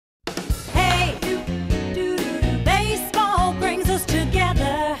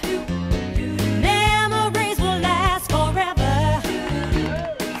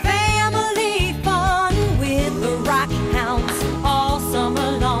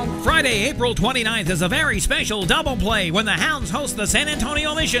Friday, April 29th is a very special double play when the Hounds host the San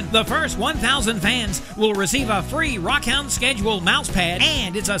Antonio Mission. The first 1,000 fans will receive a free Rockhound schedule mouse pad,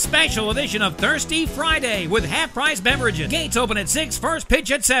 and it's a special edition of Thirsty Friday with half-price beverages. Gates open at 6, first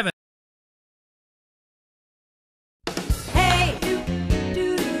pitch at 7.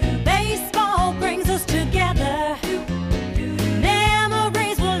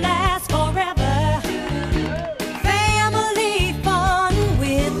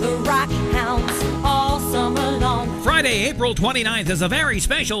 Friday, April 29th is a very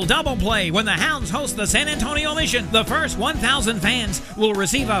special double play when the Hounds host the San Antonio Mission. The first 1,000 fans will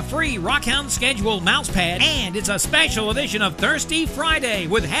receive a free Rockhound schedule mouse pad, and it's a special edition of Thirsty Friday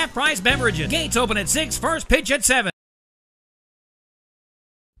with half-price beverages. Gates open at 6, first pitch at 7.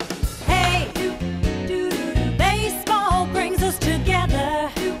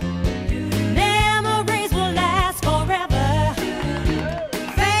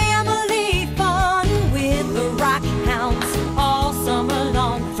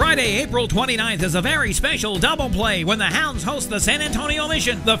 Friday, April 29th is a very special double play when the Hounds host the San Antonio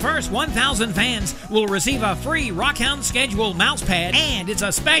Mission. The first 1,000 fans will receive a free Rockhound schedule mouse pad, and it's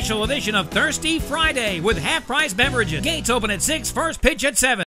a special edition of Thirsty Friday with half-price beverages. Gates open at 6, first pitch at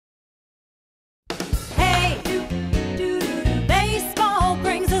 7.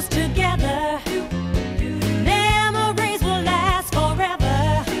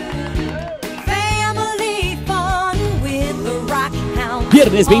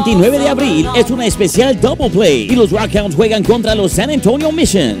 Viernes 29 de abril es una especial double play y los Rockhounds juegan contra los San Antonio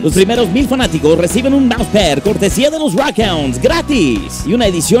Mission. Los primeros 1,000 fanáticos reciben un mousepad cortesía de los Rockhounds gratis y una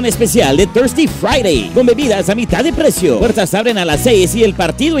edición especial de Thirsty Friday con bebidas a mitad de precio. Puertas abren a las 6 y el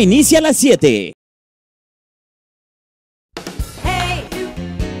partido inicia a las 7.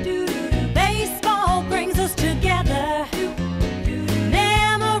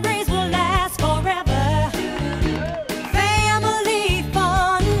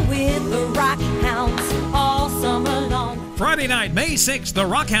 Friday night, May 6th, the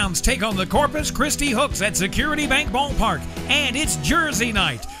Rockhounds take on the Corpus Christi Hooks at Security Bank Ballpark, and it's Jersey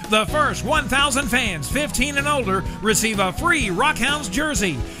night. The first 1,000 fans 15 and older receive a free Rockhounds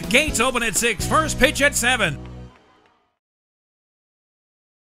jersey. Gates open at 6, first pitch at 7.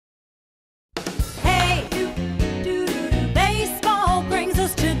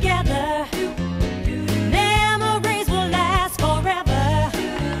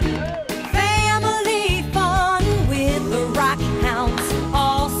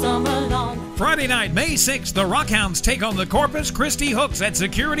 Friday night, May 6th, the Rockhounds take on the Corpus Christi Hooks at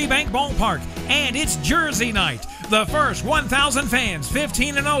Security Bank Ballpark, and it's Jersey night. The first 1,000 fans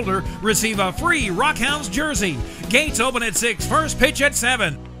 15 and older receive a free Rockhounds jersey. Gates open at 6, first pitch at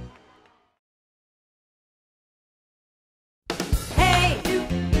 7.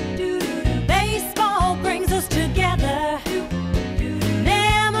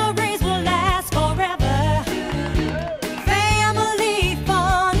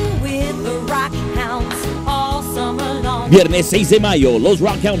 Viernes 6 de mayo, los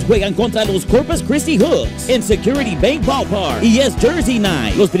Rockhounds juegan contra los Corpus Christi Hooks en Security Bank Ballpark y es Jersey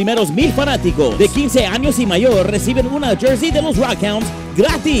Night. Los primeros 1,000 fanáticos de 15 años y mayor reciben una jersey de los Rockhounds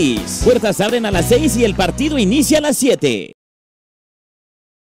gratis. Puertas abren a las 6 y el partido inicia a las 7.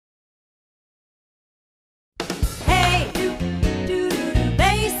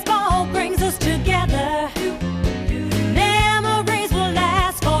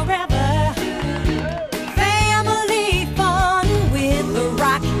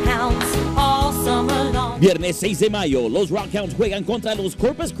 Viernes 6 de mayo, los Rockhounds juegan contra los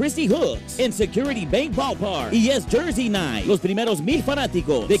Corpus Christi Hooks en Security Bank Ballpark y es Jersey Night. Los primeros 1,000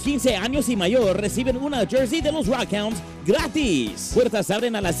 fanáticos de 15 años y mayor reciben una jersey de los Rockhounds gratis. Puertas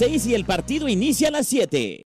abren a las 6 y el partido inicia a las 7.